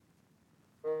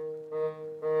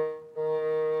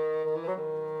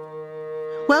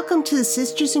Welcome to the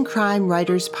Sisters in Crime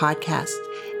Writers Podcast.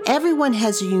 Everyone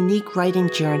has a unique writing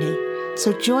journey,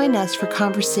 so join us for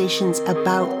conversations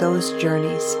about those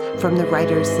journeys from the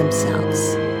writers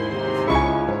themselves.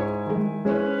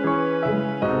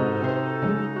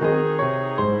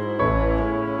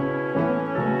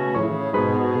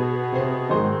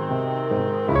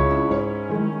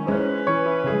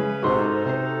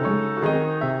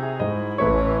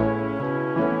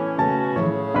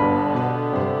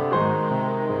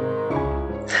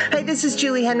 This is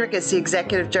Julie Henricks, the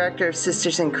Executive Director of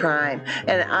Sisters in Crime,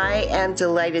 and I am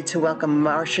delighted to welcome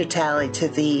Marcia Talley to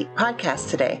the podcast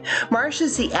today. Marcia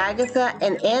is the Agatha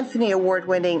and Anthony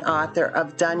Award-winning author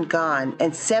of Done Gone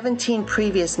and 17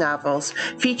 previous novels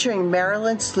featuring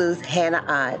Maryland sleuth Hannah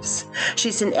Ives.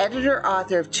 She's an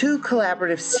editor-author of 2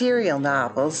 collaborative serial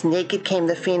novels, Naked Came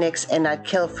the Phoenix and I'd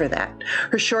Kill for That.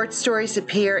 Her short stories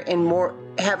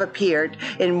have appeared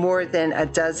in more than a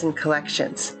dozen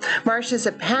collections. Marcia is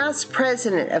a past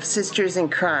president of Sisters in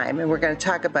Crime, and we're going to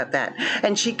talk about that.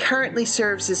 And she currently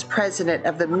serves as president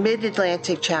of the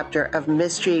Mid-Atlantic chapter of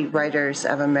Mystery Writers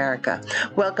of America.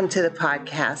 Welcome to the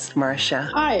podcast, Marcia.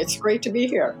 Hi, it's great to be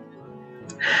here.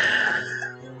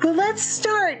 Well, let's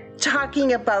start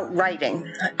talking about writing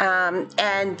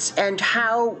and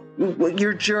how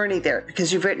your journey there,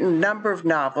 because you've written a number of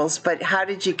novels, but how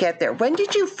did you get there? When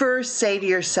did you first say to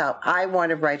yourself, I want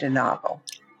to write a novel?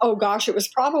 Oh, gosh, it was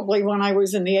probably when I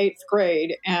was in the 8th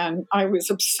grade, and I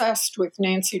was obsessed with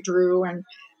Nancy Drew and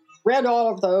read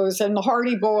all of those, and the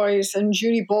Hardy Boys and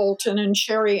Judy Bolton and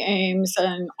Sherry Ames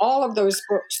and all of those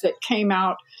books that came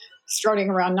out starting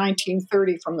around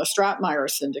 1930 from the Stratemeyer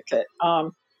Syndicate.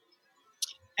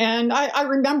 And I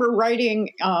remember writing,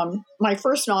 my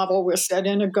first novel was set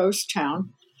in a ghost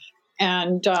town,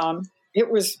 and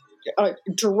it was a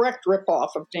direct ripoff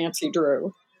of Nancy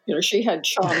Drew. You know, she had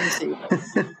chums even.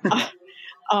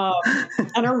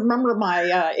 And I remember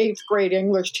my 8th grade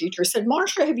English teacher said,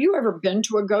 Marcia, have you ever been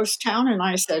to a ghost town? And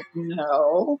I said,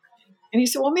 no. And he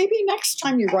said, well, maybe next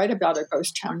time you write about a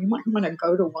ghost town, you might want to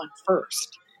go to one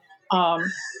first.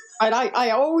 But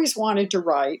I always wanted to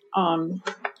write.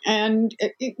 And,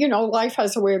 life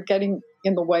has a way of getting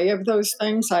in the way of those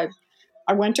things. I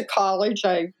went to college.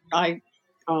 I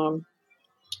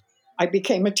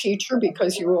became a teacher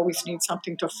because you always need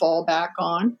something to fall back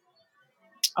on.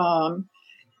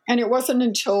 And it wasn't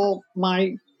until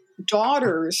my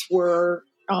daughters were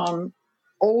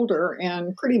older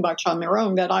and pretty much on their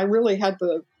own that I really had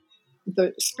the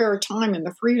spare time and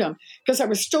the freedom, because I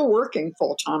was still working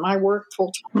full time. I worked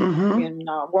full time in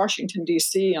Washington,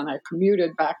 D.C., and I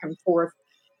commuted back and forth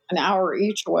an hour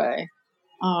each way.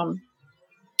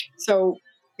 So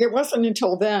it wasn't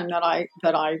until then that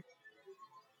I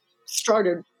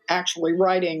started actually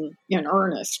writing in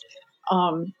earnest.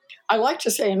 I like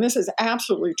to say, and this is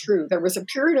absolutely true, there was a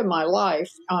period of my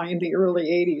life in the early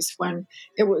 80s when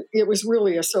it was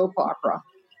really a soap opera.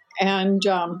 And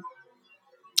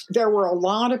there were a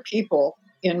lot of people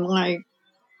in my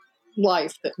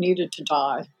life that needed to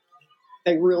die.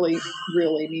 They really,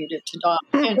 really needed to die.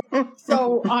 And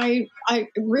so I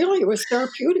really, it was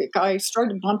therapeutic. I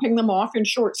started bumping them off in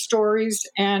short stories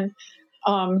and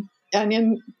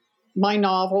in my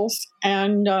novels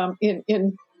and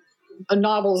in the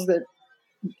novels that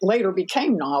later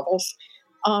became novels.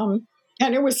 And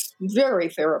it was very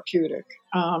therapeutic.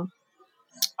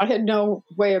 I had no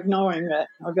way of knowing that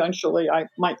eventually I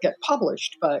might get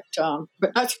published, but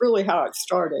that's really how it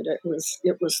started.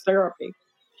 It was therapy.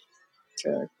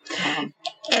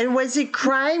 And was it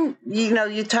crime?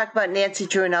 You talk about Nancy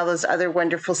Drew and all those other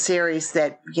wonderful series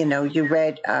that you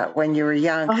read when you were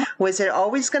young. Uh-huh. Was it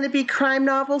always going to be crime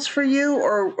novels for you,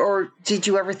 or did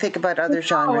you ever think about other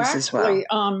genres as well?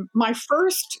 My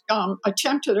first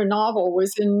attempt at a novel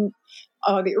was in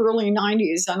the early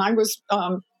 90s, and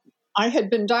I had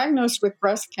been diagnosed with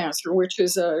breast cancer, which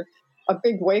is a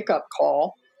big wake-up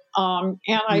call. And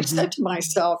I said to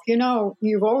myself,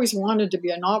 you've always wanted to be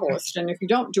a novelist, and if you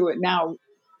don't do it now,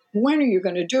 when are you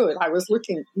going to do it? I was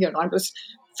looking, I was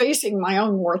facing my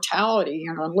own mortality,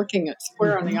 looking it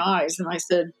square in the eyes, and I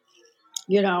said,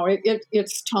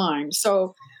 it's time.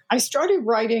 So I started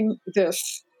writing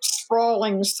this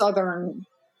sprawling Southern,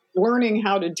 learning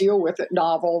how to deal with it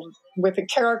novel with a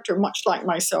character much like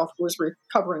myself who was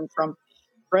recovering from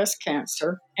breast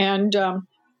cancer. And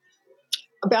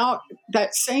about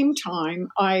that same time,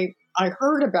 I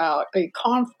heard about a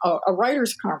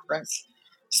writers' conference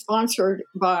sponsored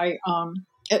by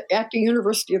at the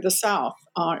University of the South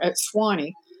at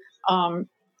Sewanee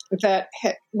that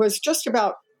was just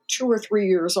about 2 or 3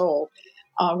 years old.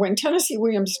 When Tennessee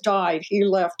Williams died, he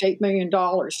left $8 million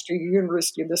to the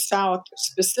University of the South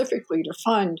specifically to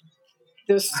fund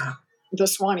the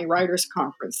Swanee Writers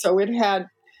Conference. So it had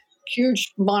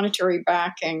huge monetary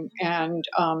backing, and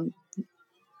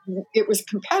it was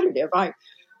competitive. And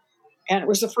it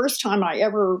was the first time I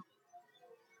ever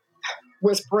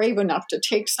was brave enough to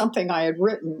take something I had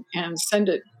written and send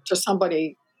it to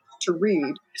somebody to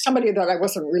read, somebody that I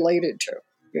wasn't related to,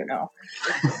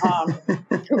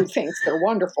 who thinks they're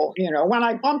wonderful. When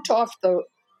I bumped off the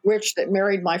witch that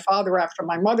married my father after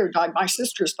my mother died, my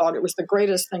sisters thought it was the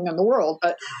greatest thing in the world,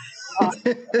 but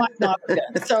might not have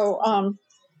been.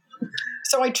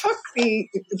 So I took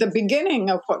the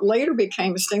beginning of what later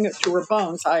became Sing It to Her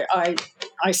Bones. I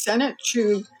sent it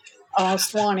to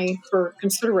Swanee for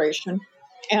consideration,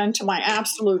 and to my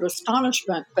absolute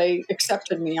astonishment, they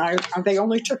accepted me. They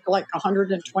only took like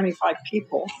 125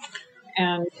 people,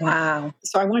 and Wow.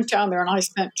 so I went down there and I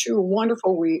spent 2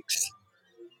 wonderful weeks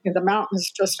in the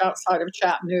mountains just outside of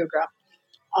Chattanooga,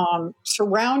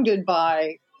 surrounded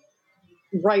by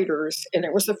writers, and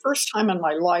it was the first time in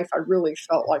my life I really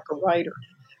felt like a writer.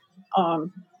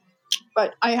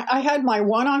 But I had my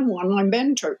one-on-one, my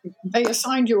mentor. They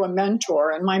assigned you a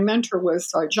mentor, and my mentor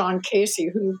was John Casey,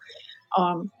 who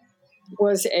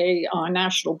was a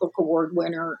National Book Award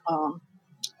winner.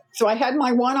 So I had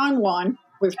my one-on-one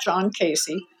with John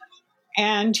Casey,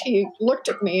 and he looked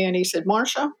at me and he said,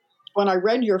 "Marcia, when I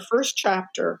read your first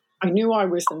chapter, I knew I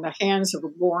was in the hands of a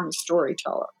born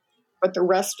storyteller, but the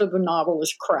rest of the novel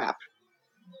is crap."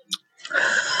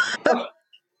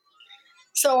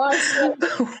 So I said,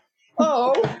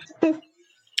 "Oh,"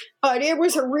 but it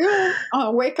was a real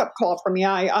wake-up call for me.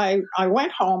 I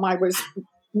went home. I was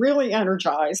really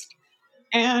energized.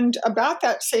 And about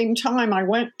that same time, I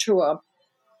went to a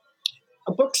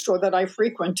bookstore that I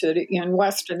frequented in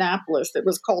West Annapolis that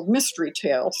was called Mystery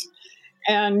Tales.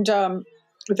 And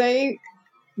they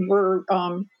were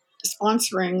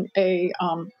sponsoring a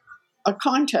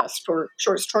contest for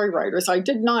short story writers. I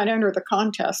did not enter the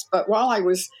contest, but while I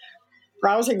was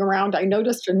browsing around, I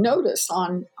noticed a notice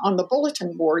on the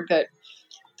bulletin board that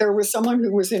there was someone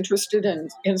who was interested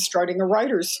in starting a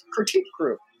writer's critique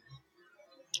group.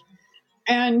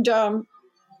 And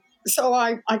so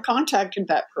I contacted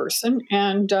that person,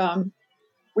 and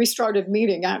we started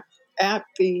meeting at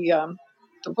the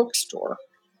bookstore.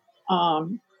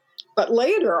 But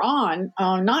later on,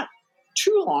 not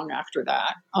too long after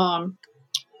that,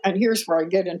 and here's where I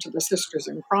get into the Sisters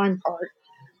in Crime part,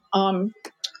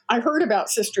 I heard about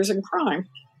Sisters in Crime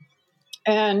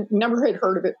and never had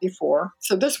heard of it before.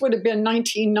 So this would have been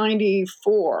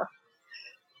 1994.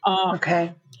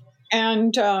 Okay.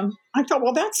 And I thought,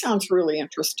 well, that sounds really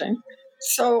interesting.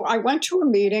 So I went to a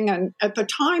meeting, and at the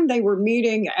time they were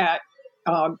meeting at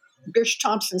Bish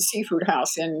Thompson Seafood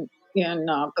House in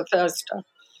Bethesda.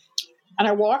 And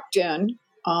I walked in,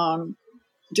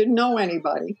 didn't know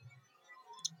anybody,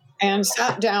 and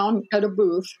sat down at a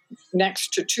booth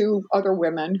next to 2 other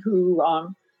women who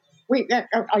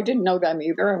I didn't know them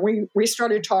either. And we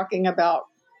started talking about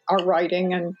our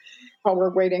writing, and while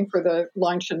we're waiting for the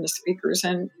lunch and the speakers.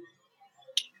 And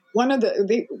one of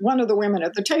the women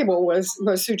at the table was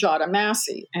Sujata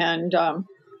Massey, and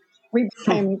we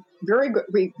became very good.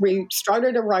 We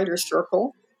started a writer's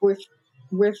circle with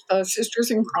Sisters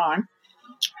in Crime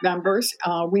members.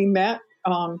 We met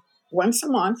once a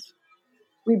month.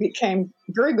 We became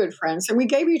very good friends, and we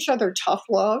gave each other tough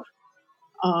love,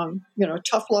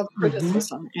 tough love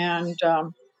criticism. And,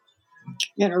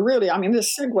 really, I mean,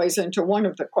 this segues into one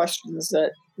of the questions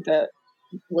that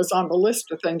was on the list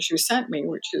of things you sent me,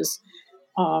 which is,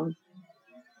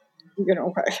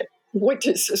 what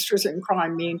does Sisters in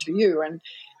Crime mean to you? And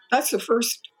that's the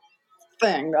first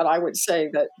thing that I would say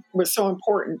that was so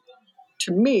important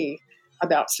to me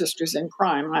about Sisters in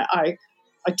Crime. I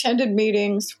attended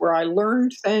meetings where I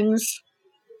learned things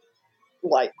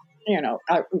like,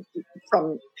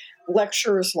 from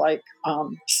lectures like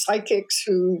psychics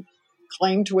who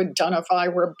claim to identify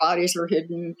where bodies are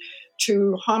hidden,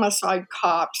 to homicide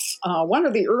cops. One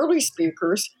of the early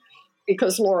speakers,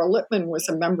 because Laura Lippman was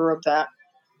a member of that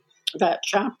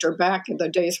chapter back in the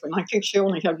days when I think she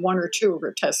only had 1 or 2 of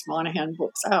her Tess Monahan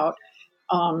books out,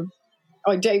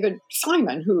 David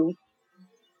Simon, who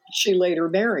she later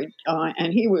married,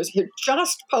 and he had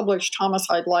just published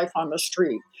Homicide: Life on the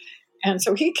Street. And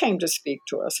so he came to speak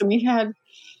to us, and we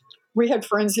had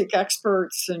forensic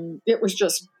experts, and it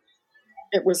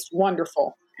was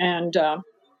wonderful, and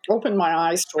opened my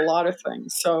eyes to a lot of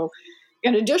things. So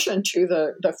in addition to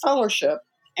the fellowship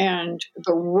and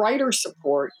the writer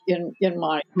support in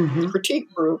my critique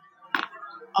group,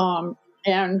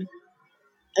 and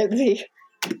the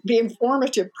the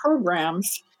informative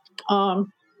programs,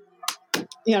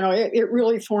 it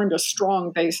really formed a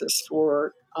strong basis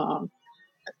for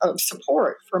of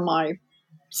support for my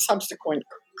subsequent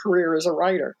career as a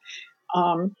writer.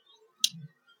 Um,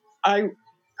 I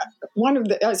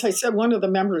as I said, one of the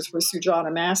members was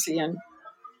Sujata Massey, and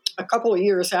a couple of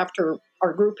years after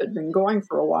our group had been going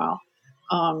for a while,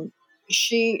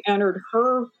 she entered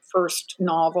her first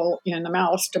novel in the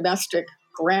Malice Domestic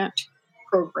grant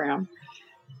program,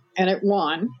 and it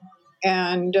won.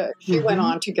 And she went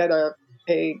on to get a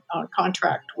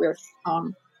contract with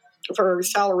for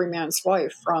Salaryman's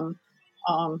Wife from,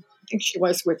 I think she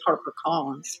was with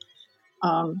HarperCollins.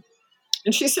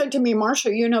 And she said to me,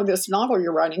 Marcia, this novel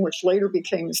you're writing, which later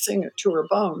became Sing It to Her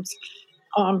Bones.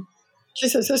 She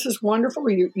says, this is wonderful.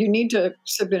 You need to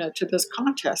submit it to this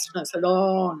contest. And I said,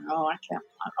 oh, no, I can't.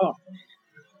 Oh.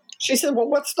 She said, well,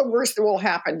 what's the worst that will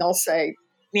happen? They'll say,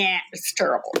 nah, it's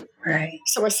terrible. Right.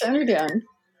 So I sent it in,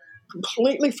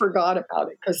 completely forgot about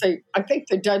it because I think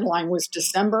the deadline was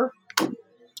December,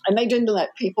 and they didn't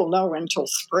let people know until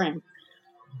spring.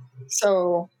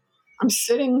 So I'm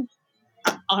sitting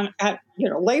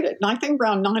late at night, I think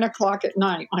around 9:00 at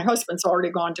night. My husband's already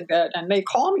gone to bed, and they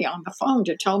call me on the phone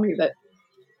to tell me that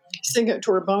Sing It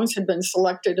to Her Bones had been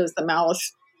selected as the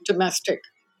Malice Domestic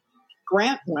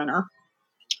grant winner.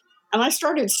 And I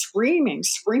started screaming.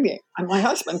 And my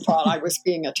husband thought I was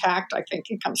being attacked. I think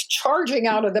he comes charging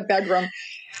out of the bedroom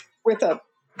with a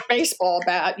baseball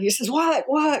bat. He says, what?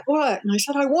 And I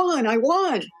said, I won.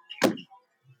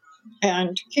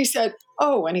 And he said,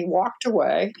 oh, and he walked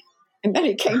away. And then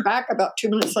he came back about 2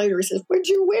 minutes later. He says, what'd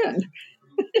you win?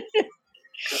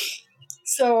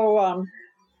 So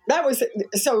I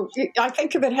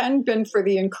think if it hadn't been for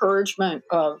the encouragement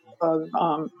of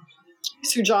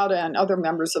Sujata and other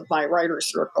members of my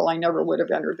writer's circle, I never would have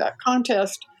entered that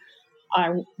contest.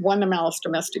 I won the Malice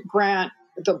Domestic grant.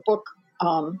 The book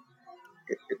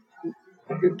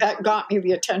that got me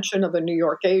the attention of a New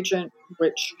York agent,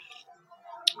 which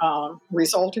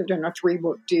resulted in a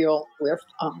 3-book deal with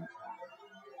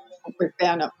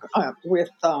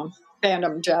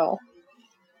Bantam Dell,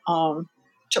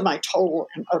 to my total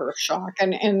and utter shock.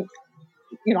 And I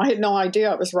had no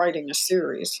idea I was writing a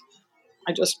series.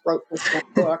 I just wrote this one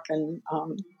book, and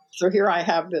so here I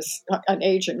have an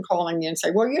agent calling me and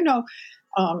say, well,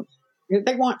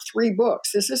 they want 3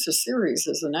 books. This is a series,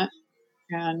 isn't it?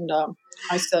 And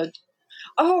I said,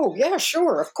 oh, yeah,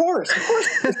 sure, of course.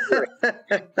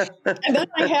 And then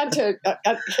I had to,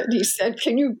 he said,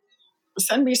 can you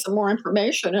send me some more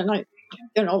information? And I,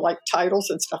 like titles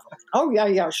and stuff. Oh,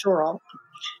 yeah, sure.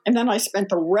 And then I spent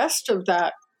the rest of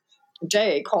that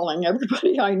day calling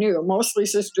everybody I knew, mostly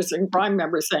Sisters in Crime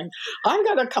members, saying, I'm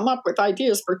going to come up with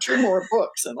ideas for 2 more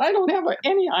books. And I don't have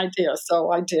any idea.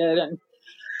 So I did. And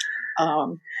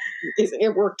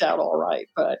it worked out all right.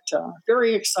 But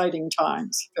very exciting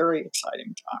times.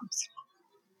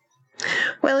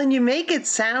 Well, and you make it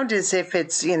sound as if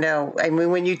it's,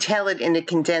 when you tell it in a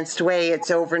condensed way, it's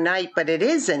overnight, but it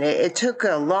isn't. It took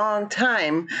a long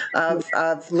time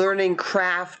of learning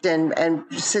craft and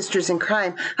Sisters in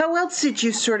Crime. How else did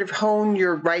you sort of hone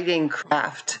your writing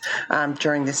craft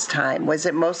during this time? Was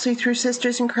it mostly through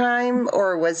Sisters in Crime,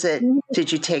 or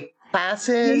did you take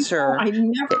classes or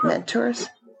get mentors?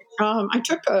 I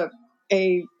took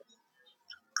a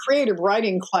creative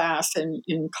writing class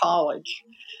in college.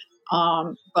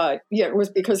 But yeah, it was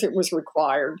because it was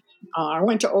required. I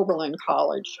went to Oberlin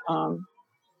College, and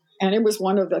it was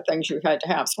one of the things you had to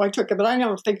have. So I took it, but I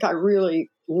don't think I really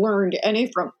learned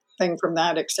anything from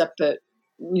that except that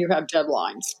you have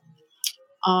deadlines.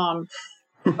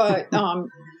 But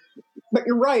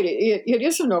you're right, it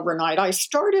isn't overnight. I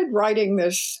started writing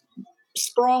this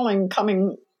sprawling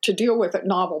coming to deal with it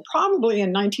novel probably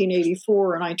in 1984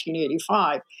 or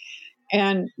 1985.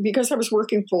 And because I was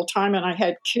working full time and I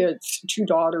had kids, 2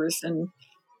 daughters, and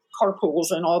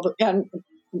carpools and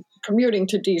commuting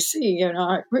to DC, it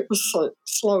was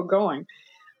slow going.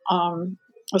 The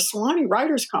Sewanee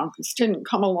Writers Conference didn't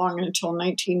come along until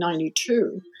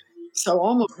 1992, so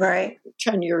almost 10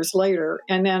 years later.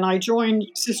 And then I joined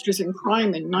Sisters in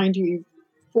Crime in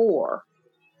 94.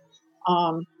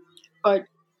 But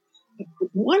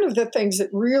one of the things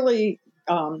that really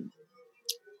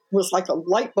was like a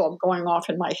light bulb going off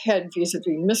in my head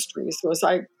vis-a-vis mysteries was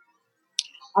I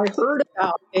heard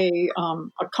about a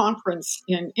conference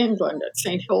in England at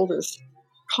St. Hilda's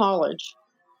College.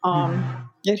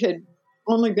 It had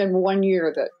only been 1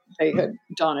 year that they had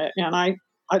done it, and I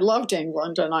loved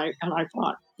England, and I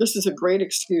thought this is a great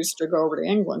excuse to go over to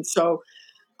England. So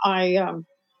I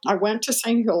went to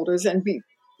St. Hilda's, and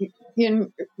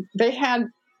they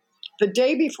the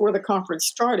day before the conference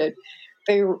started,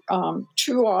 they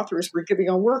two authors were giving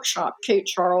a workshop. Kate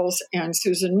Charles and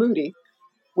Susan Moody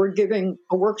were giving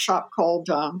a workshop called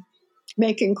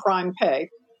Making Crime Pay,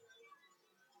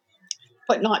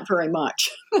 but not very much.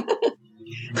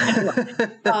 Anyway,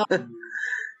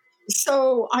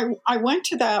 so I went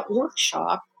to that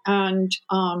workshop, and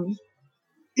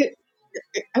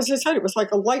as I said, it was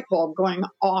like a light bulb going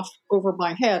off over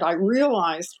my head. I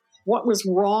realized what was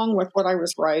wrong with what I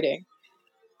was writing,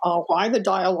 why the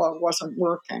dialogue wasn't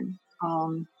working,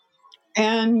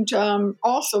 and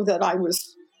also that I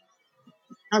was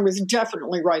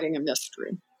definitely writing a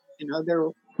mystery. There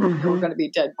were going to be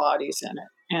dead bodies in it,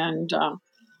 and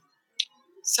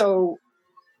so,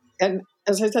 and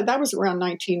as I said, that was around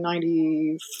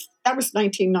 1990. That was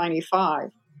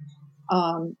 1995.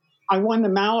 I won the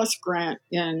Malice Grant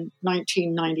in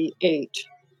 1998,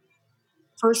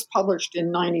 first published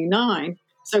in 99.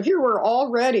 So here we're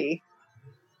already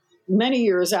many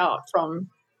years out from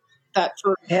that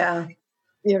first,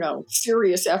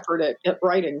 serious effort at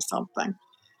writing something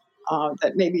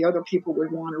that maybe other people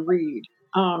would want to read.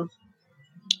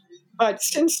 But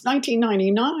since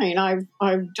 1999,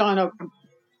 I've done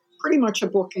pretty much a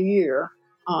book a year.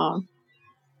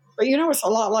 But it's a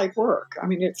lot like work. I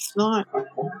mean, it's not.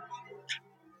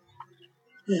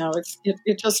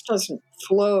 It just doesn't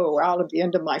flow out of the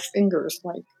end of my fingers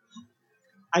like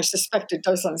I suspect it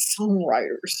does on some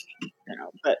writers,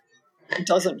 but it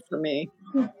doesn't for me.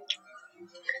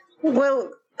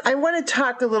 Well, I want to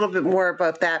talk a little bit more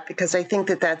about that because I think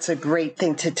that that's a great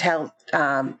thing to tell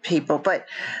people. But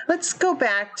let's go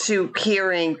back to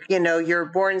hearing, you're a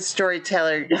born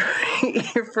storyteller,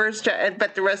 your first,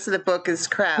 but the rest of the book is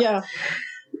crap. Yeah.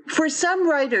 For some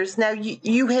writers, now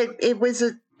it was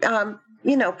a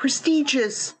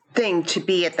prestigious thing to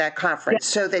be at that conference,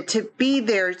 so that to be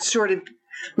there sort of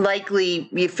likely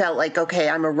you felt like, okay,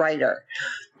 I'm a writer.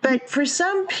 But for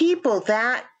some people,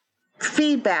 that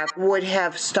feedback would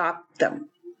have stopped them.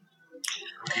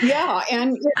 Yeah,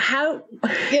 and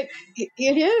it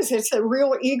is. It's a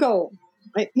real ego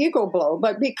blow.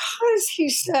 But because he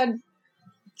said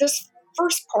this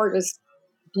first part is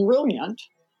brilliant,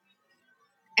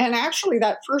 and actually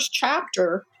that first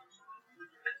chapter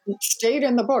stayed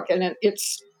in the book, and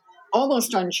it's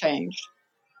almost unchanged.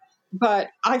 But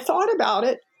I thought about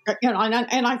it, and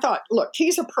I thought, look,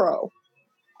 he's a pro.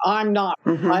 I'm not.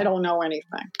 Mm-hmm. I don't know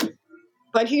anything.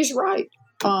 But he's right.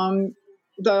 My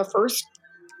first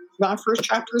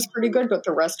chapter is pretty good, but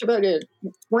the rest of it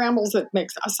rambles. It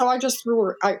makes so. I just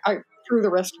threw the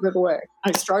rest of it away.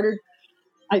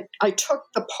 I took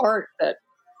the part that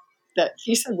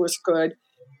he said was good,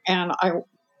 and I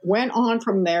went on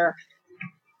from there.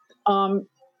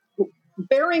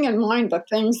 Bearing in mind the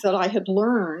things that I had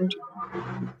learned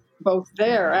both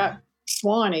there at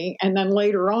Swanee and then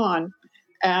later on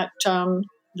at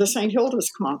the St.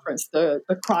 Hilda's conference, the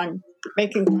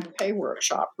Making Crime Pay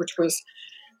workshop, which was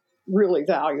really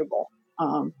valuable.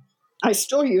 I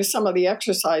still use some of the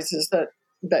exercises that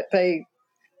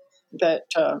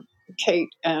Kate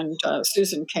and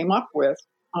Susan came up with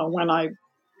when I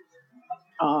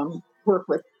work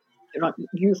with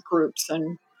youth groups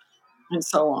and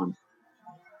so on.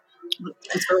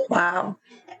 Wow.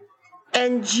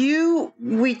 And you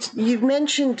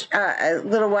mentioned a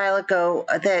little while ago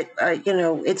that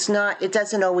it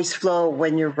doesn't always flow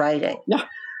when you're writing. No.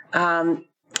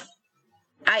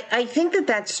 I think that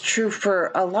that's true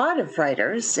for a lot of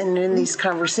writers, and in these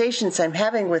conversations I'm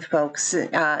having with folks,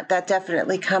 that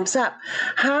definitely comes up.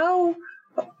 How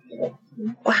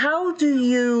do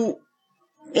you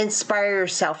inspire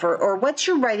yourself, or what's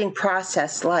your writing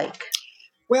process like?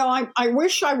 Well, I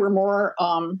wish I were more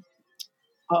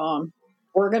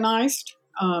organized.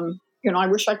 I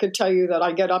wish I could tell you that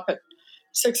I get up at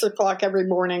 6 o'clock every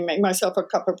morning, make myself a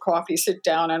cup of coffee, sit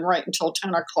down and write until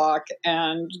 10 o'clock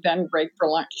and then break for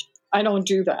lunch. I don't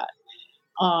do that.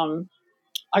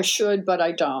 I should, but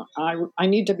I don't. I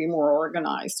need to be more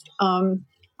organized.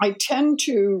 I tend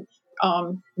to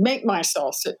make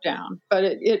myself sit down, but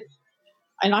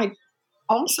and I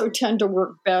also tend to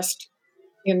work best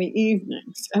in the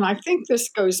evenings. And I think this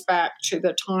goes back to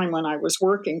the time when I was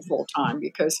working full time,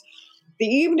 because the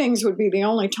evenings would be the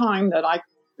only time that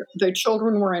the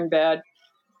children were in bed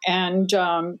and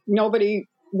nobody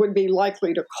would be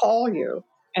likely to call you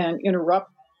and interrupt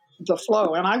the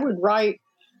flow. And I would write,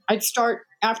 I'd start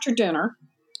after dinner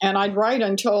and I'd write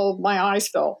until my eyes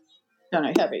felt kind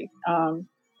of heavy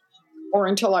or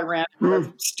until I ran out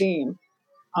of steam.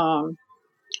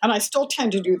 And I still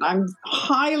tend to do that. I'm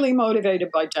highly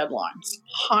motivated by deadlines,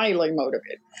 highly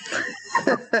motivated.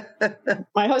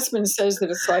 My husband says that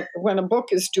it's like when a book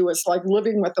is due, it's like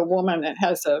living with a woman that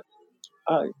has a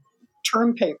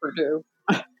term paper due.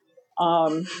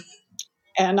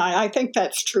 And I think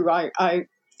that's true.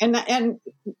 And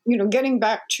getting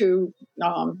back to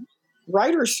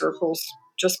writer circles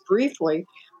just briefly,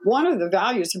 one of the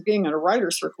values of being in a writer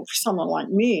circle for someone like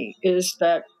me is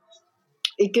that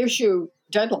it gives you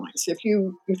deadlines. If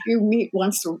you meet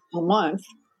once a month,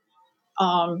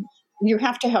 you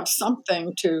have to have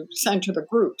something to send to the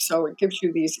group. So it gives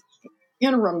you these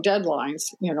interim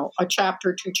deadlines, a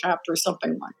chapter, 2 chapters,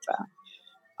 something like that.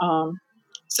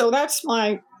 So that's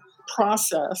my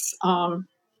process.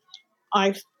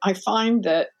 I find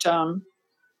that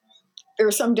there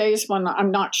are some days when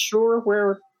I'm not sure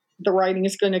where the writing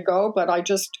is going to go, but I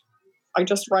just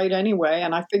write anyway,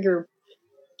 and I figure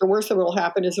the worst that will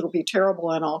happen is it'll be terrible,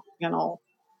 and I'll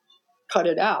cut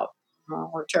it out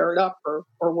or tear it up or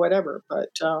whatever. But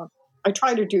I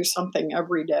try to do something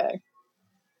every day.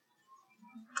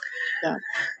 Yeah.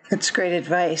 That's great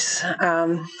advice.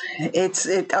 It's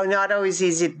not always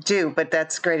easy to do, but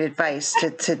that's great advice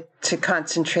to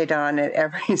concentrate on it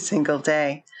every single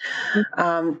day.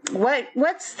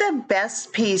 What's the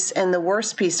best piece and the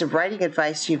worst piece of writing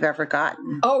advice you've ever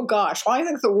gotten? Oh gosh, well, I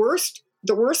think the worst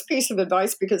piece of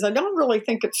advice, because I don't really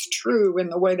think it's true in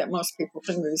the way that most people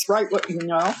think, is write what you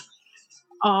know.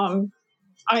 I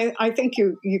think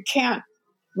you can't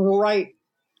write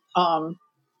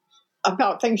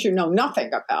about things you know nothing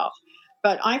about.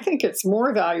 But I think it's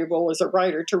more valuable as a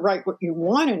writer to write what you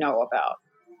want to know about.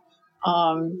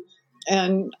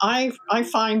 And I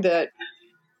find that,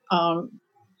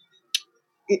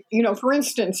 for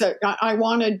instance, I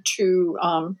wanted to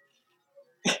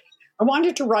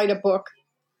write a book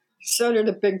set at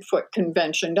a Bigfoot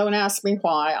convention. Don't ask me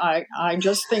why. I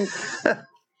just think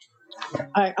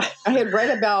I had read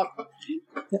about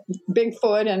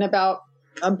Bigfoot and about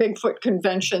Bigfoot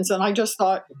conventions, and I just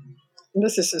thought,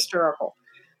 this is hysterical.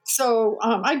 So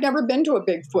I'd never been to a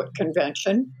Bigfoot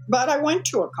convention, but I went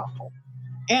to a couple,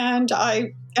 and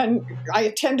I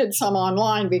attended some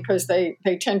online because they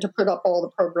tend to put up all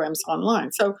the programs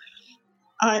online. So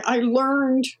I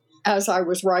learned as I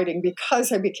was writing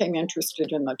because I became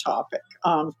interested in the topic,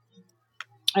 and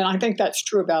I think that's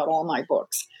true about all my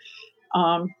books.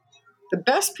 The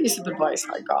best piece of advice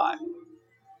I got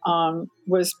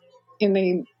was in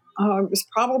the it was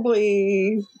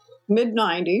probably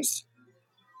mid-90s.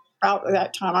 About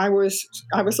that time, I was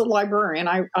a librarian.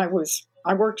 I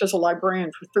worked as a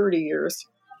librarian for 30 years.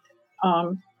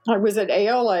 I was at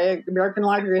ALA, American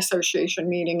Library Association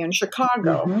meeting in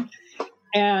Chicago, Mm-hmm.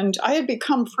 and I had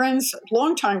become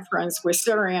longtime friends with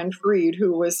Sarah Ann Freed,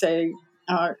 who was the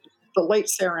late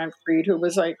Sarah Ann Freed, who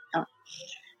was an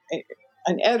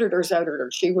editor's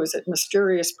editor. She was at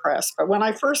Mysterious Press, but when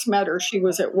I first met her, she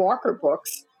was at Walker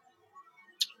Books.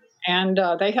 And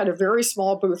they had a very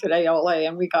small booth at ALA,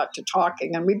 and we got to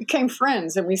talking, and we became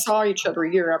friends, and we saw each other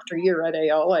year after year at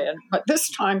ALA. But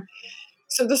this time,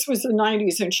 so this was the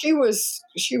 90s, and she was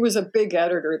a big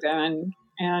editor then,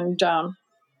 and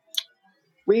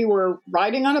we were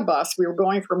riding on a bus. We were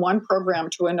going from one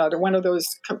program to another, one of those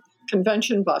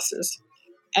convention buses,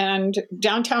 and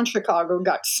downtown Chicago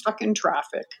got stuck in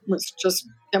traffic. It was just,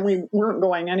 and we weren't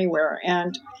going anywhere.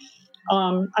 And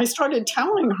I started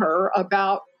telling her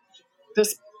about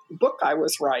this book I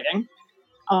was writing,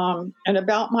 and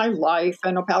about my life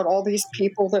and about all these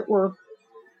people that were,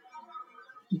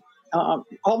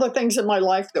 all the things in my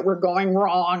life that were going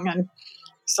wrong and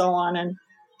so on. And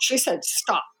she said,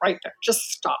 stop right there.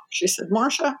 Just stop. She said,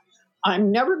 Marcia, I'm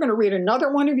never going to read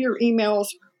another one of your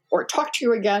emails or talk to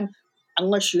you again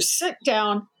unless you sit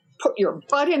down, put your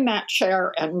butt in that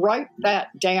chair, and write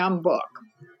that damn book.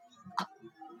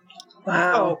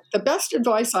 Wow. So the best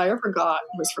advice I ever got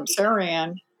was from Sarah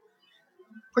Ann.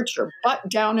 Put your butt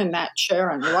down in that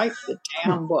chair and write the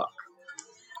damn book.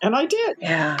 And I did.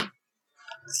 Yeah.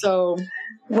 So.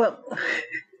 Well,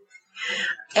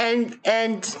 and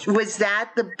was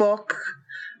that the book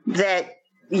that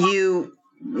you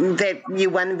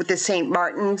won with the St.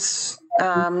 Martin's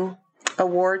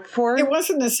award for? It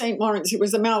wasn't the St. Martin's. It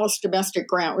was the Malice Domestic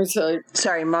Grant. It was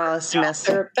Malice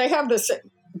Domestic. They have this.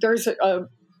 There's a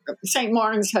St.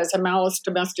 Martin's has a Malice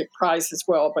Domestic Prize as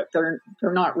well, but they're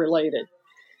not related.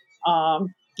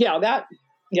 That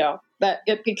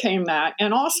it became that,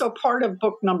 and also part of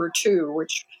book number 2,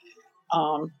 which,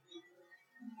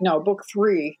 book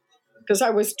 3, because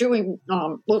I was doing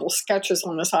little sketches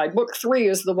on the side. Book 3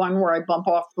 is the one where I bump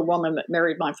off the woman that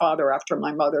married my father after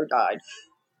my mother died.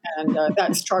 And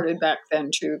that started back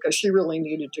then, too, because she really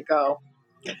needed to go.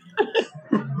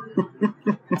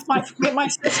 My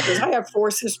sisters, I have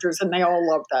 4 sisters, and they all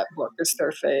love that book. It's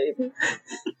their fave.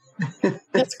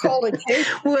 It's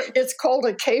called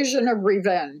Occasion of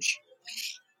Revenge.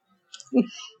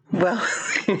 Well,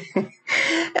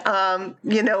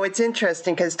 it's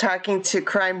interesting because talking to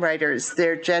crime writers,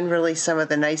 they're generally some of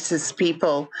the nicest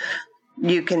people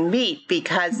you can meet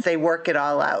because they work it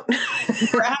all out.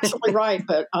 You're absolutely right,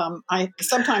 but I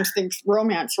sometimes think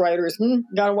romance writers,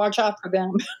 got to watch out for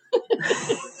them.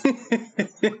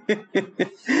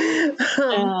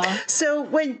 So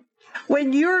when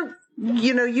you're,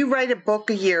 you write a book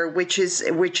a year, which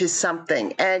is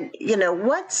something, and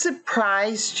what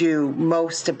surprised you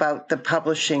most about the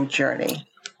publishing journey?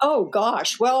 Oh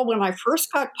gosh, well, when I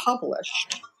first got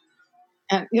published,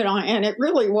 and it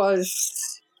really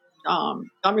was,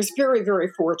 I was very, very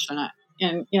fortunate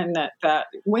in that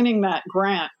winning that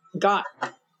grant got.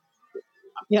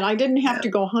 I didn't have to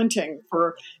go hunting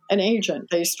for an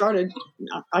agent. I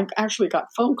actually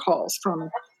got phone calls from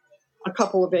a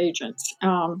couple of agents.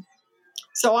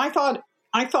 So I thought,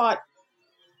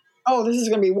 oh, this is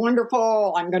going to be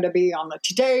wonderful. I'm going to be on the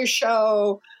Today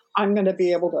Show. I'm going to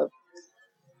be able to,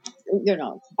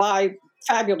 buy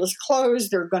fabulous clothes.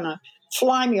 They're going to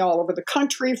fly me all over the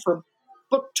country for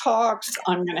book talks.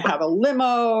 I'm going to have a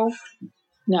limo.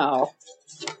 No.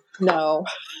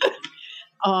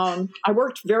 I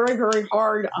worked very, very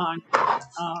hard on,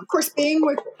 of course, being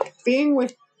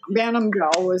with Bantam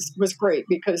Dell was great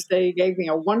because they gave me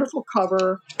a wonderful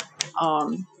cover.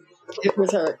 It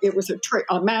was a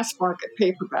mass market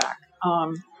paperback.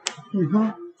 I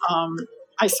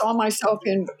saw myself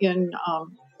in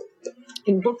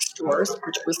bookstores,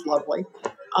 which was lovely.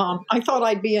 I thought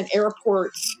I'd be in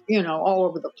airports, all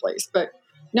over the place, but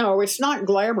no, it's not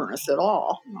glamorous at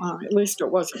all. At least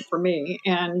it wasn't for me.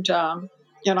 And I'm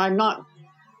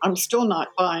still not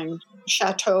buying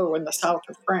chateau in the south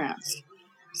of France.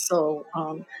 So,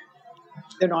 I'm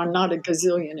not a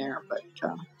gazillionaire, but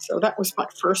so that was my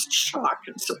first shock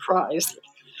and surprise.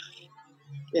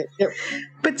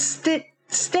 But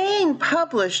staying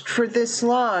published for this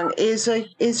long is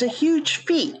a huge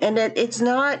feat, and it's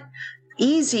not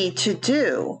easy to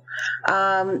do.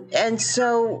 And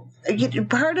so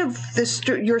part of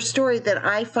your story that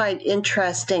I find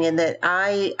interesting and that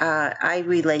I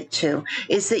relate to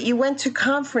is that you went to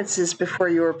conferences before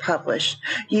you were published.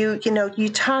 You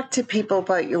talked to people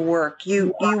about your work.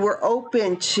 You were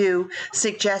open to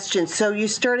suggestions. So you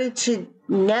started to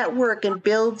network and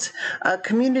build a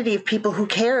community of people who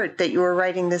cared that you were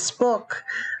writing this book,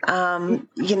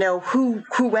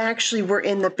 who actually were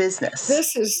in the business.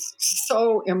 This is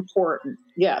so important.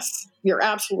 Yes, you're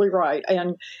absolutely right.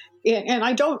 And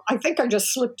I think I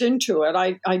just slipped into it.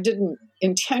 I didn't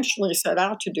intentionally set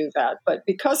out to do that, but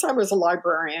because I was a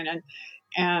librarian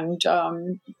and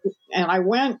I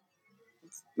went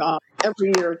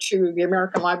every year to the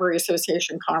American Library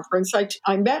Association conference, I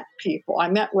met people. I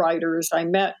met writers. I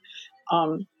met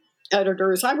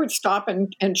editors. I would stop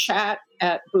and chat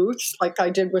at booths like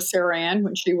I did with Sarah Ann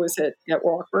when she was at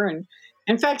Walker. And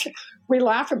in fact, we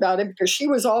laugh about it because she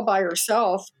was all by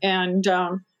herself. And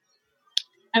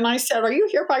I said, "Are you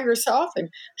here by yourself?"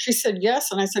 And she said,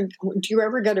 "Yes." And I said, "Do you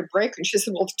ever get a break?" And she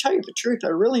said, "Well, to tell you the truth, I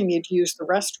really need to use the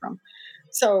restroom."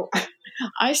 So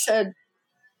I said,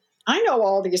 "I know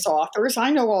all these authors.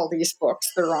 I know all these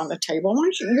books that are on the table. Why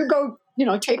don't you go,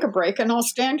 take a break and I'll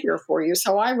stand here for you."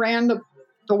 So I ran the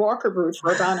Walker booth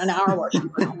for about an hour while she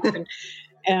was walking.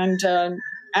 And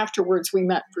afterwards we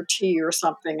met for tea or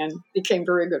something and became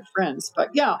very good friends.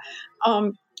 But yeah,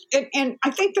 and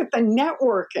I think that the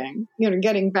networking,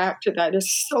 getting back to that,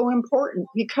 is so important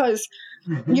because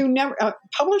you never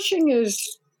publishing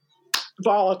is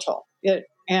volatile.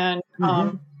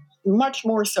 Much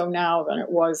more so now than it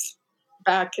was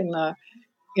back in the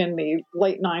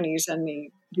late 90s and the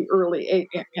early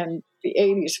and the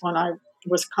 80s when I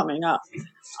was coming up.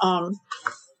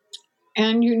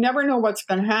 And you never know what's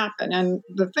going to happen. And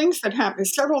the things that happen,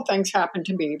 several things happened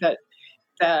to me that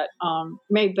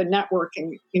made the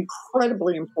networking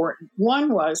incredibly important.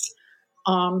 One was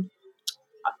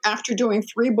after doing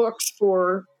 3 books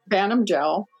for Bantam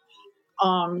Dell,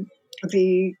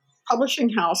 the publishing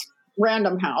house,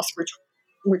 Random House,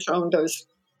 which owned those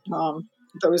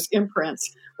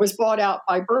imprints, was bought out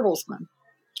by Bertelsmann.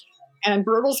 And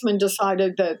Bertelsmann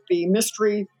decided that the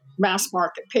mystery mass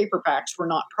market paperbacks were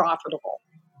not profitable.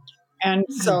 And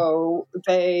so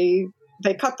they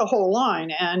cut the whole line.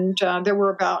 And there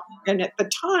were and at the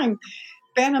time,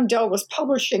 Bantam Dell was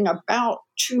publishing about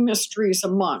 2 mysteries a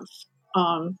month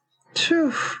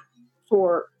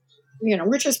for,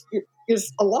 which is,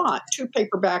 is a lot, 2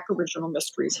 paperback original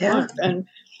mysteries a Yeah. month. And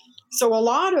so a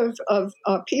lot of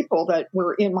people that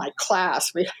were in my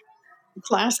class, we had a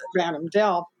class at Van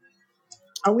Dell,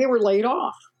 we were laid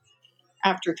off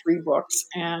after 3 books.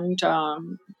 And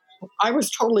I was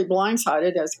totally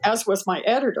blindsided, as was my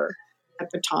editor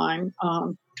at the time,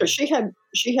 because she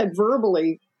had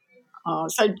verbally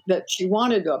said that she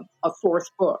wanted a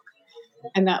 4th book,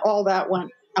 and that all that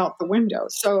went out the window.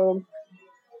 So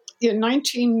in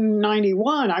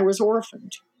 1991, I was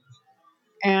orphaned,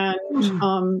 and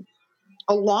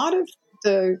a lot of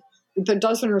the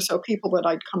dozen or so people that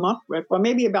I'd come up with, well,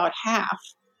 maybe about half,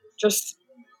 just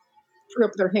threw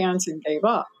up their hands and gave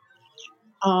up.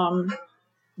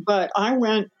 But I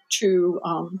went to,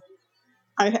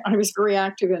 I was very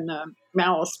active in the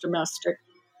Malice Domestic,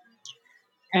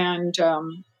 and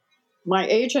my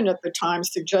agent at the time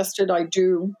suggested I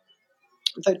do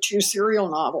the 2 serial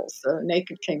novels, The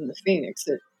Naked King, The Phoenix.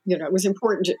 That, it was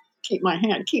important to keep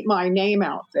my name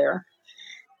out there,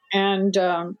 and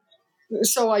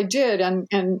so I did.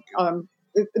 And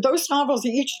those novels,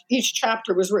 each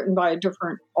chapter was written by a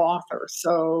different author.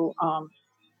 So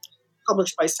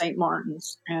published by St.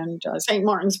 Martin's, and St.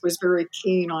 Martin's was very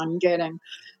keen on getting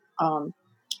New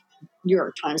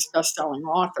York Times bestselling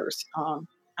authors, and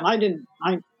I didn't.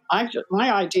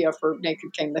 My idea for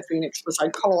Naked King, The Phoenix was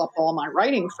I'd call up all my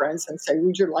writing friends and say,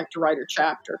 would you like to write a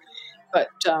chapter? But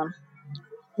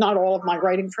not all of my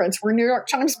writing friends were New York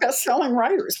Times best-selling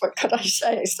writers. What could I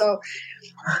say? So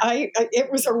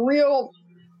it was a real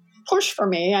push for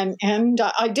me, and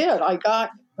I did. I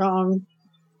got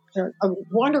a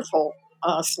wonderful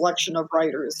selection of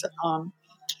writers,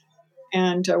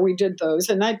 and we did those,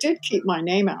 and that did keep my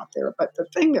name out there. But the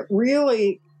thing that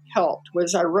really helped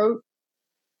was I wrote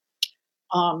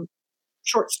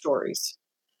short stories.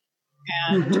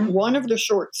 And one of the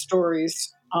short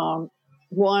stories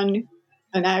won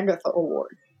an Agatha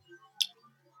Award.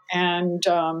 And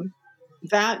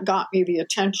that got me the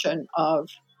attention of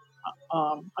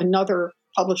another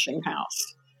publishing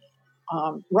house.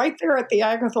 Right there at the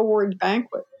Agatha Award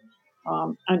banquet,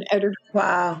 an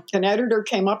editor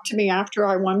came up to me after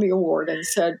I won the award and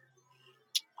said,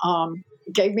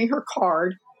 gave me her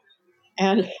card,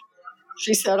 and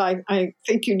she said, I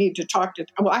think you need to talk to,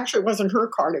 well, actually it wasn't her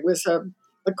card. It was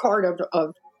the card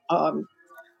of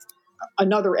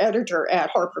another editor at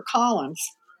HarperCollins,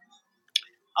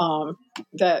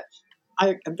 that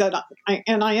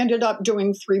I ended up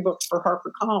doing 3 books for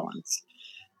HarperCollins.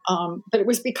 But it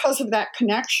was because of that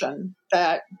connection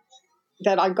that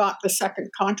I got the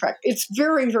second contract. It's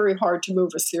very, very hard to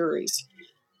move a series.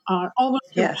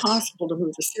 Almost impossible to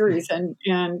move a series.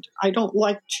 And I don't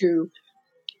like to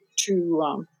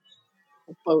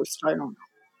boast, I don't know,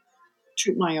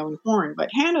 toot my own horn, but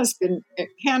Hannah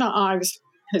Ives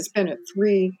has been at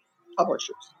 3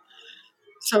 publishers.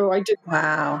 So I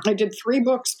did 3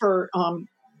 books for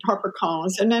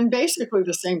HarperCollins, and then basically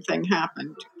the same thing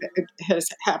happened. It has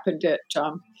happened at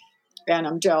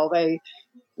Van Dell.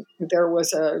 There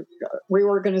was a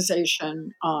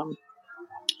reorganization.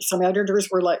 Some editors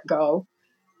were let go,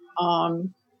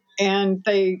 and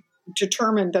they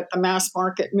determined that the mass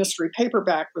market mystery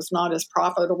paperback was not as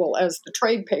profitable as the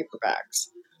trade paperbacks.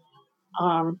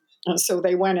 And so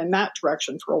they went in that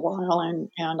direction for a while,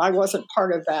 and I wasn't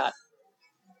part of that.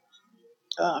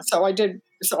 So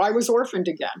I was orphaned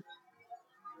again.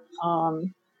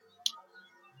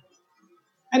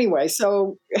 Anyway,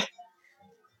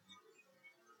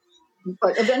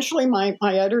 but eventually my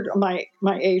editor,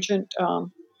 my agent,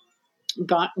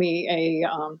 got me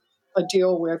a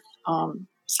deal with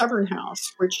Severn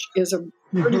House, which is a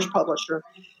British publisher.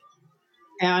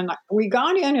 And we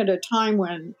got in at a time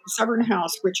when Severn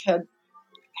House, which had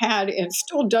and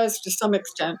still does to some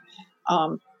extent,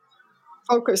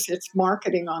 focus its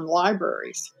marketing on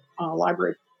libraries,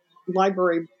 library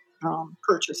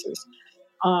purchases.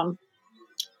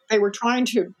 They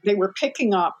were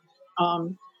picking up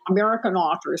American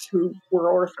authors who were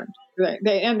orphaned.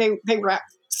 They were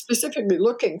specifically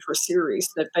looking for series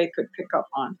that they could pick up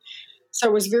on. So I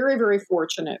was very, very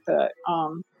fortunate that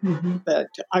that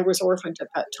I was orphaned at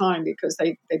that time, because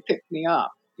they picked me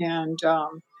up. And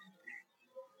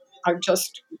I've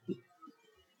just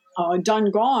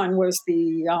Done Gone was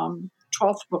the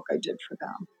 12th book I did for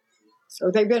them.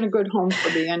 So they've been a good home for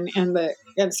me, and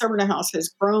Severn House has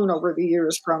grown over the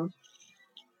years from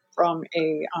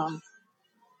a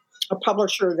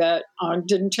publisher that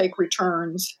didn't take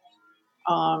returns.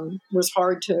 Was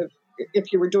hard to,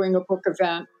 if you were doing a book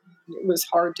event, it was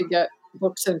hard to get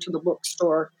books into the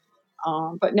bookstore.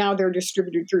 But now they're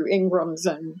distributed through Ingram's,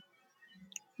 and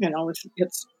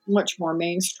it's much more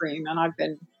mainstream. And I've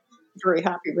been very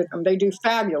happy with them. They do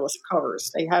fabulous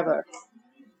covers. They have a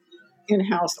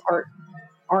in-house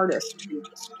artist who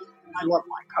just, I love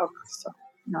my covers. So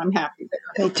I'm happy there.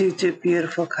 They do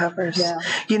beautiful covers. Yeah.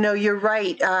 You're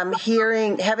right.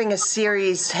 Having a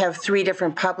series have 3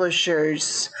 different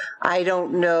publishers, I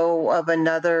don't know of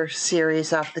another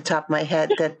series off the top of my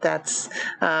head that's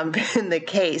been the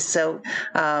case. So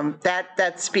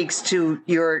that speaks to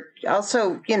your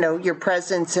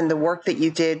presence and the work that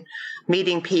you did,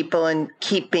 meeting people and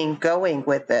keeping going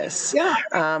with this. Yeah.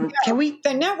 The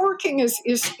networking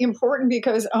is important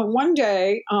because one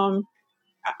day,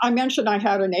 I mentioned I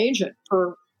had an agent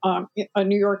for a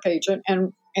New York agent,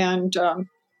 and I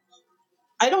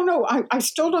don't know. I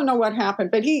still don't know what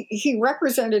happened, but he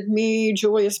represented me,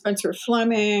 Julia Spencer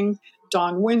Fleming,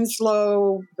 Don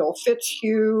Winslow, Bill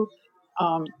Fitzhugh,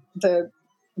 the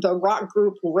rock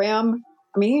group Rem.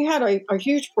 I mean, he had a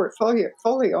huge portfolio.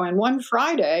 And one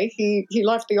Friday, he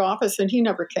left the office and he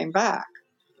never came back.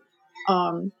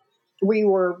 We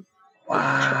were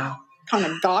kind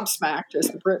of gobsmacked, as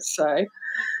the Brits say.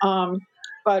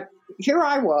 But here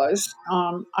I was.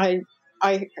 I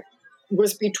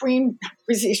was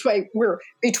we're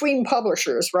between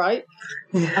publishers, right?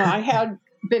 I had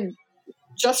been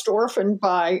just orphaned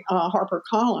by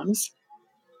HarperCollins,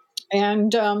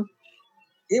 and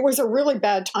it was a really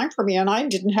bad time for me. And I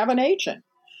didn't have an agent.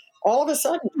 All of a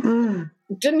sudden,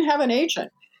 didn't have an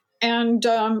agent, and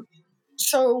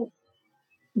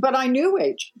but I knew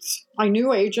agents. I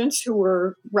knew agents who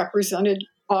were represented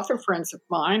author friends of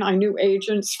mine. I knew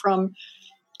agents from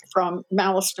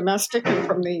Malice Domestic and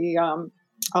from the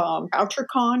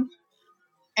VoucherCon.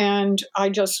 And I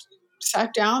just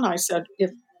sat down. I said,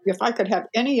 if I could have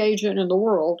any agent in the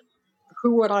world,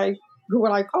 who would I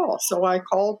call? So I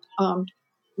called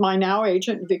my now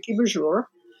agent, Vicki Bajor,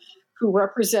 who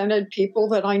represented people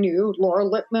that I knew, Laura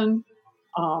Lippman,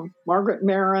 Margaret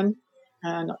Marin,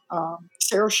 and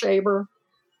Sarah Shaber.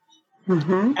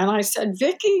 Mm-hmm. And I said,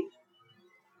 Vicki,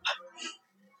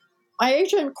 my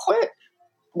agent quit,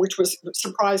 which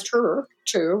surprised her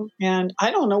too. And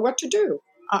I don't know what to do.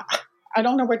 I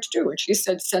don't know what to do. And she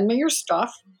said, send me your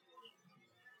stuff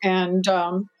and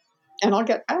I'll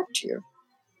get back to you.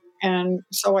 And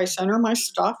so I sent her my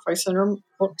stuff. I sent her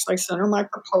books. I sent her my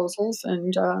proposals,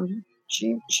 and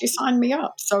she signed me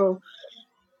up. So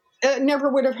it never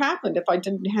would have happened if I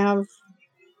didn't have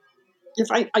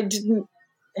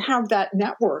that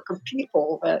network of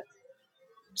people that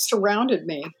surrounded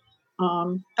me,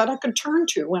 that I could turn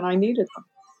to when I needed them.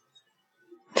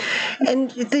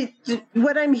 And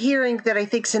what I'm hearing that I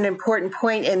think is an important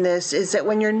point in this is that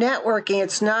when you're networking,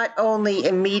 it's not only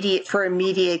immediate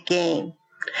gain.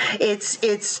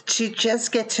 It's to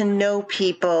just get to know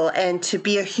people and to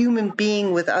be a human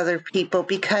being with other people,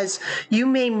 because you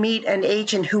may meet an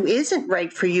agent who isn't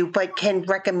right for you, but can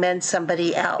recommend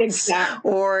somebody else.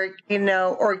 Exactly. Or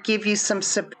give you some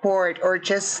support, or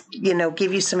just,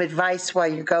 give you some advice while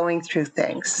you're going through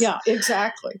things. Yeah,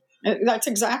 exactly. That's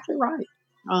exactly right.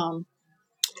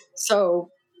 So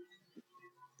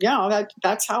yeah,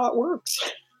 that's how it works.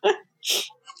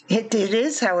 It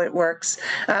is how it works.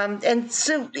 And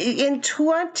so in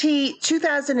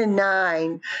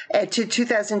 2009 to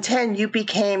 2010, you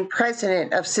became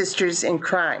president of Sisters in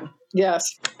Crime.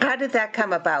 Yes. How did that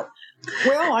come about?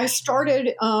 Well, I started,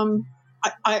 it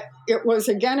was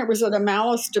at a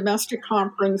Malice Domestic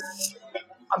Conference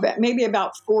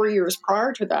about 4 years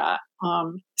prior to that.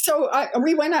 So I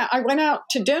went out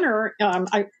to dinner.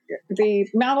 The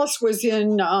Malice was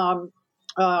in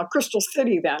Crystal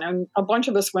City then, and a bunch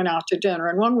of us went out to dinner.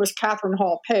 And one was Catherine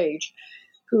Hall Page,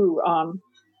 who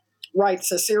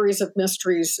writes a series of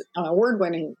mysteries,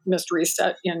 award-winning mysteries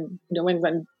set in New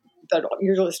England that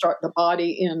usually start The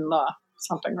Body in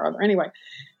something or other. Anyway,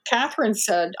 Catherine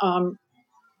said,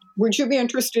 would you be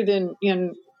interested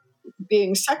in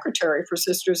being secretary for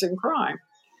Sisters in Crime?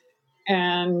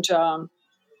 And,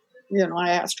 I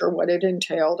asked her what it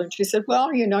entailed. And she said,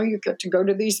 well, you get to go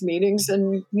to these meetings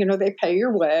and, they pay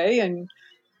your way and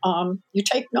you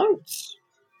take notes.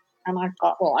 And I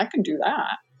thought, well, I can do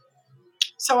that.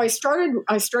 So I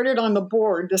started on the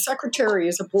board. The secretary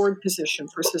is a board position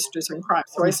for Sisters in Crime.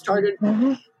 So I started,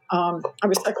 I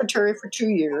was secretary for 2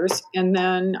 years. And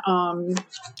then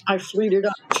I fleeted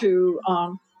up to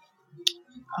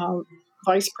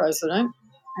vice president.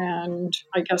 And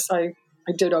I guess I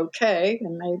did okay,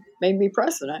 and they made me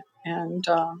president. And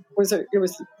it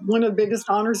was one of the biggest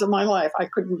honors of my life. I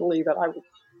couldn't believe it. I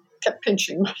kept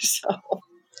pinching myself.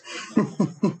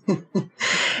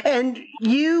 And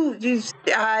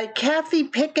Kathy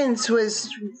Pickens was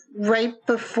right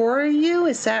before you.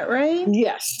 Is that right?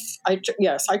 Yes, I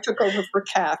took over for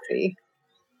Kathy.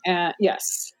 And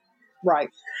yes, right.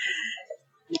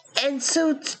 And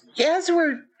so as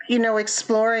we're,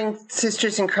 exploring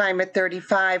Sisters in Crime at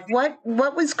 35,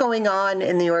 what was going on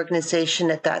in the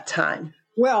organization at that time?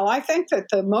 Well, I think that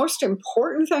the most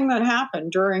important thing that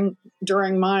happened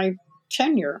during my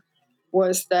tenure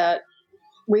was that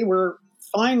we were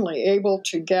finally able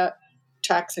to get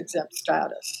tax exempt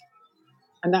status,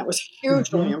 and that was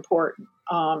hugely important.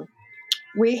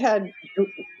 We had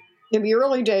in the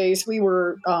early days we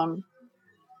were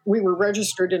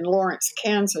registered in Lawrence,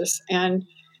 Kansas, and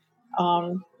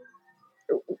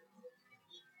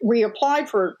we applied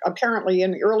for, apparently in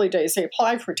the early days, they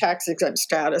applied for tax exempt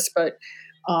status, but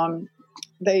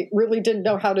they really didn't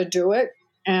know how to do it.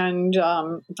 And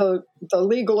the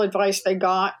legal advice they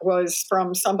got was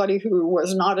from somebody who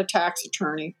was not a tax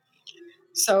attorney.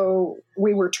 So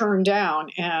we were turned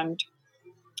down. And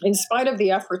in spite of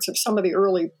the efforts of some of the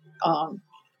early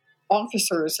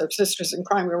officers of Sisters in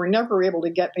Crime, we were never able to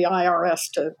get the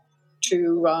IRS to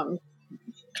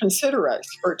consider us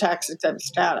for tax exempt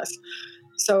status.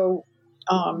 So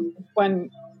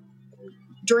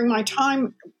during my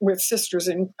time with Sisters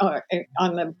on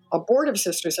the board of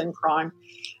Sisters in Crime,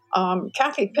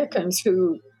 Kathy Pickens,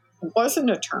 who was an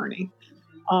attorney,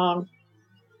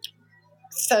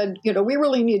 said, we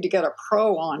really need to get a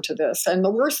pro onto this. And the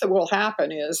worst that will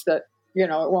happen is that,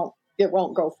 it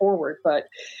won't go forward. But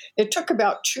it took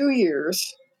about 2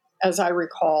 years, as I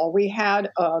recall. We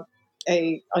had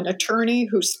an attorney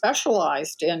who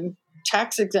specialized in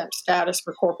tax exempt status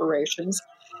for corporations.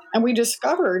 And we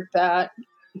discovered that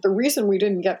the reason we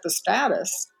didn't get the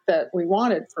status that we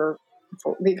wanted for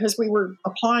because we were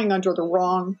applying under the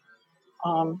wrong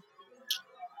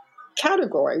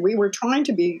category. We were trying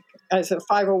to be as a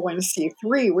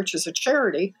 501c3, which is a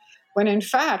charity, when in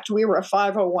fact we were a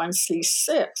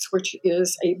 501c6, which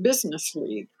is a business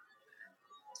league.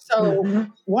 So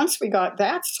once we got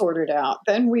that sorted out,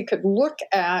 then we could look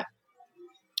at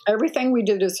everything we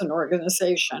did as an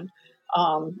organization,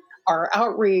 our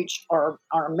outreach, our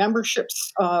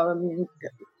memberships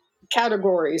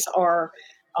categories, our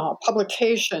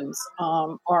publications,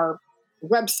 our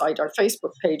website, our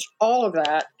Facebook page, all of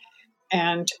that,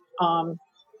 and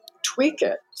tweak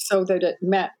it so that it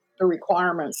met the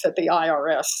requirements that the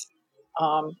IRS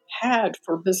had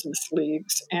for business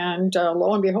leagues. And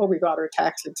lo and behold, we got our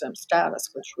tax exempt status,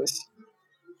 which was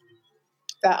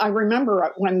that. I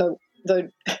remember when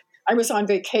I was on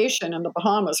vacation in the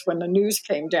Bahamas when the news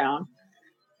came down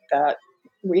that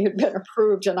we had been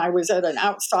approved, and I was at an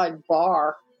outside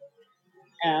bar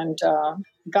and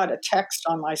got a text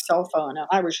on my cell phone, and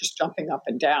I was just jumping up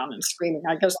and down and screaming.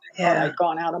 I guess I thought I'd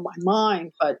gone out of my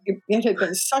mind, but it had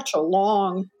been such a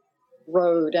long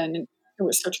road, and it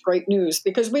was such great news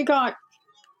because we got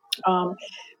a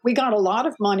lot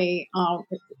of money. Our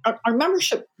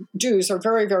membership dues are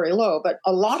very, very low, but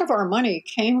a lot of our money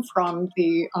came from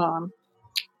the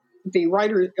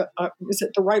writers. Is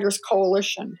it the Writers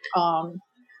Coalition? Authors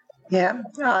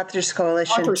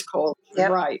Coalition. Authors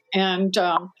Coalition, right? And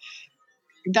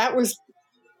that was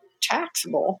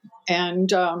taxable.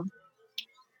 And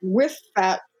with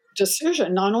that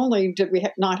decision, not only did we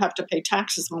not have to pay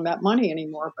taxes on that money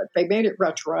anymore, but they made it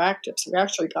retroactive. So we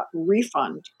actually got a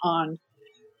refund on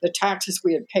the taxes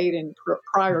we had paid in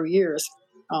prior years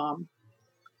on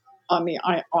the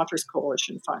Authors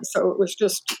Coalition Fund. So it was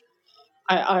just,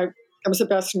 it was the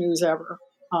best news ever.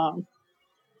 And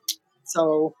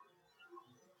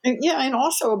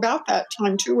also about that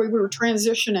time too, we were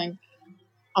transitioning.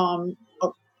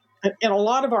 And a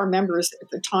lot of our members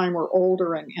at the time were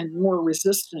older and more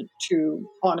resistant to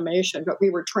automation, but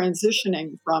we were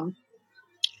transitioning from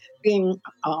being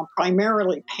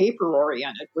primarily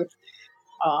paper-oriented with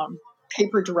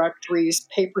paper directories,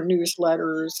 paper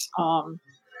newsletters,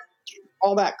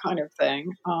 all that kind of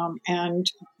thing,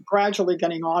 and gradually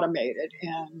getting automated.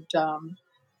 And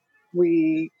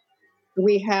we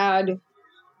had,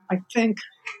 I think,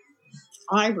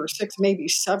 5 or 6, maybe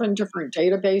 7 different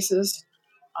databases.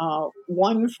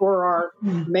 One for our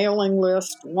mailing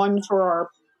list, one for our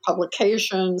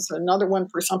publications, another one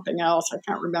for something else, I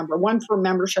can't remember, one for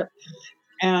membership.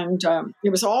 And it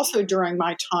was also during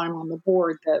my time on the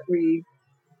board that we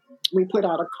put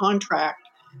out a contract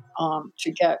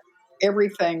to get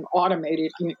everything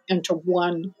automated into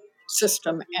one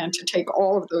system and to take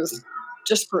all of those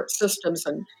disparate systems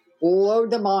and load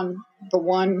them on the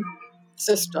one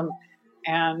system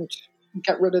and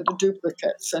get rid of the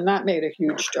duplicates. And that made a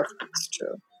huge difference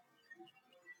too.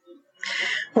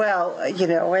 Well,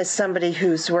 as somebody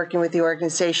who's working with the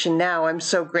organization now, I'm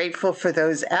so grateful for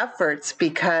those efforts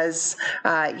because,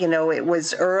 it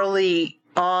was early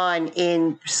on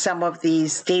in some of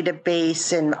these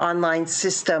database and online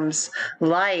systems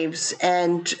lives,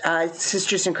 and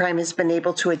Sisters in Crime has been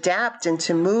able to adapt and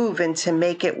to move and to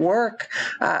make it work,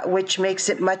 which makes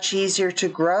it much easier to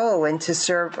grow and to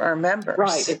serve our members.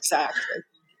 Right, exactly.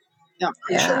 Yeah,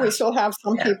 I'm sure we still have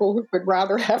some people who would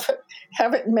rather have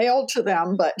it mailed to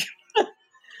them, but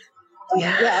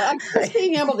just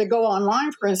being able to go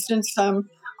online, for instance,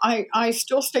 I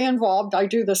still stay involved. I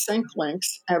do the sync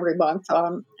links every month,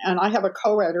 and I have a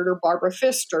co-editor, Barbara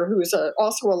Pfister, who's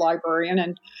also a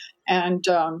librarian, and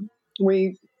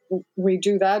we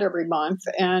do that every month.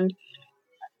 And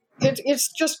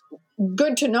it's just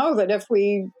good to know that if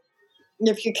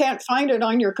you can't find it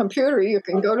on your computer, you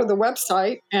can go to the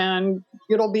website and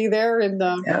it'll be there in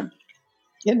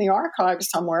the archive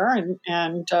somewhere,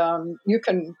 and you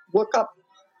can look up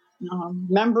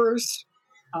members.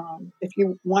 If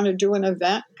you want to do an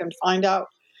event, you can find out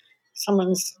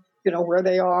someone's, where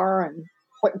they are and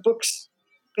what books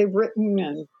they've written,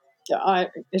 and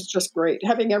it's just great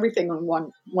having everything in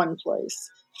one place.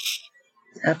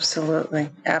 Absolutely.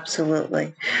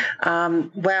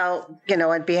 Well,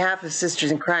 on behalf of Sisters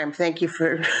in Crime, thank you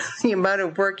for the amount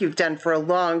of work you've done for a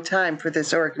long time for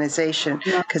this organization,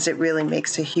 because it really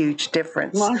makes a huge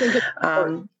difference. Well, I think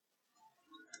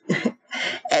it's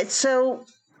and so,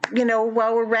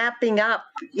 while we're wrapping up,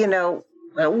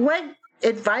 what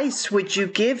advice would you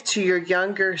give to your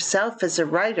younger self as a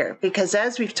writer? Because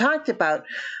as we've talked about,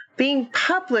 being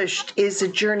published is a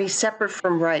journey separate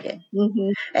from writing.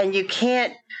 Mm-hmm. And you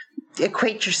can't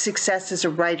equate your success as a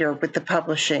writer with the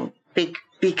publishing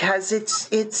because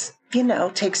it's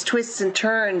takes twists and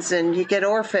turns, and you get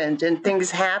orphaned and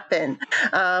things happen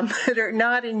that are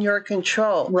not in your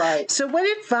control. Right. So what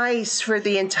advice for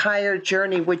the entire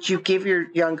journey would you give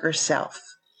your younger self?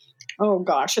 Oh,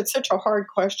 gosh, it's such a hard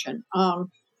question.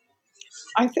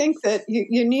 I think that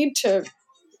you need to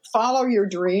follow your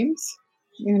dreams.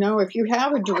 If you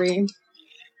have a dream,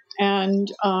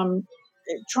 and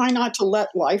try not to let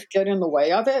life get in the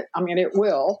way of it. I mean, it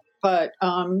will, but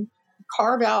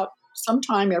carve out some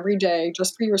time every day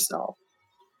just for yourself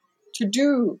to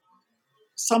do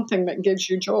something that gives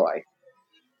you joy,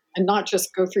 and not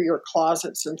just go through your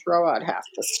closets and throw out half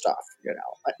the stuff,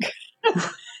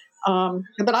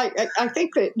 But I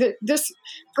think that this,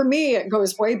 for me, it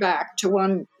goes way back to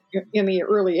when in the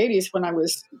early 80s when I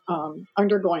was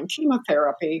undergoing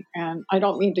chemotherapy. And I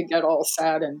don't mean to get all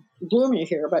sad and gloomy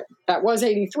here, but that was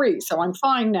 83. So I'm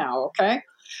fine now. Okay.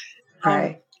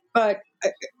 Right. But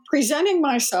presenting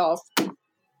myself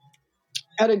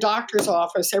at a doctor's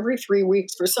office every 3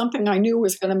 weeks for something I knew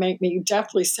was going to make me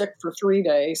deathly sick for 3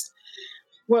 days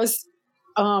was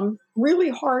really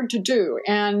hard to do.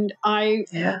 And I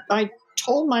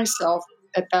told myself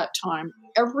at that time,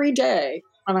 every day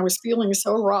when I was feeling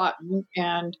so rotten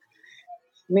and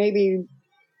maybe,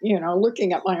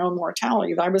 looking at my own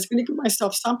mortality, that I was going to give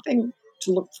myself something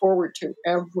to look forward to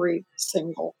every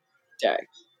single day.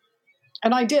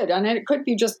 And I did. And it could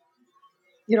be just,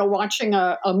 watching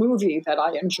a movie that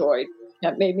I enjoyed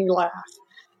that made me laugh.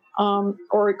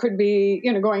 Or it could be,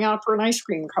 going out for an ice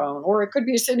cream cone, or it could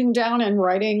be sitting down and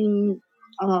writing,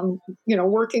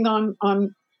 working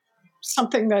on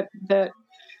something that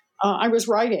I was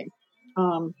writing,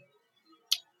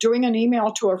 doing an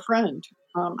email to a friend.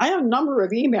 I had a number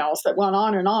of emails that went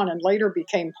on and later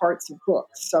became parts of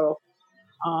books. So,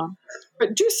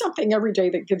 but do something every day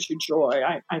that gives you joy,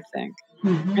 I think.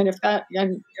 Mm-hmm. And if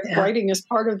writing is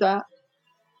part of that,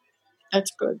 that's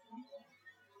good.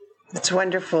 That's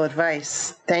wonderful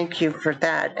advice. Thank you for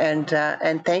that.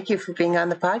 And thank you for being on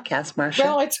the podcast, Marcia.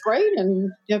 Well, it's great.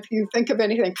 And if you think of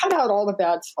anything, cut out all the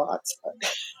bad spots.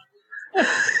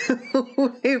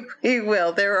 We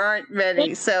will. There aren't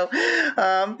many. So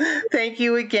thank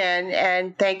you again.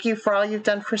 And thank you for all you've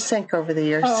done for Sync over the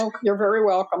years. Oh, you're very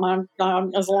welcome. I'm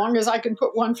as long as I can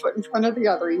put one foot in front of the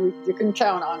other, you can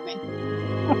count on me.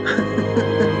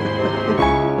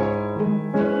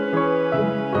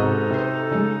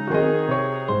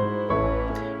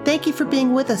 Thank you for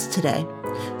being with us today.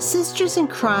 Sisters in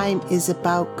Crime is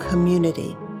about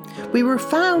community. We were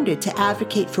founded to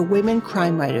advocate for women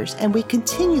crime writers, and we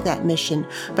continue that mission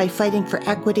by fighting for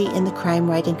equity in the crime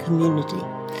writing community.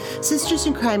 Sisters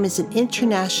in Crime is an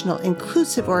international,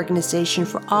 inclusive organization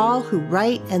for all who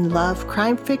write and love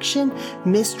crime fiction,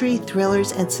 mystery,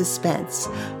 thrillers, and suspense.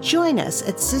 Join us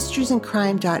at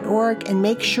sistersincrime.org and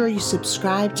make sure you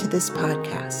subscribe to this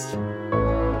podcast.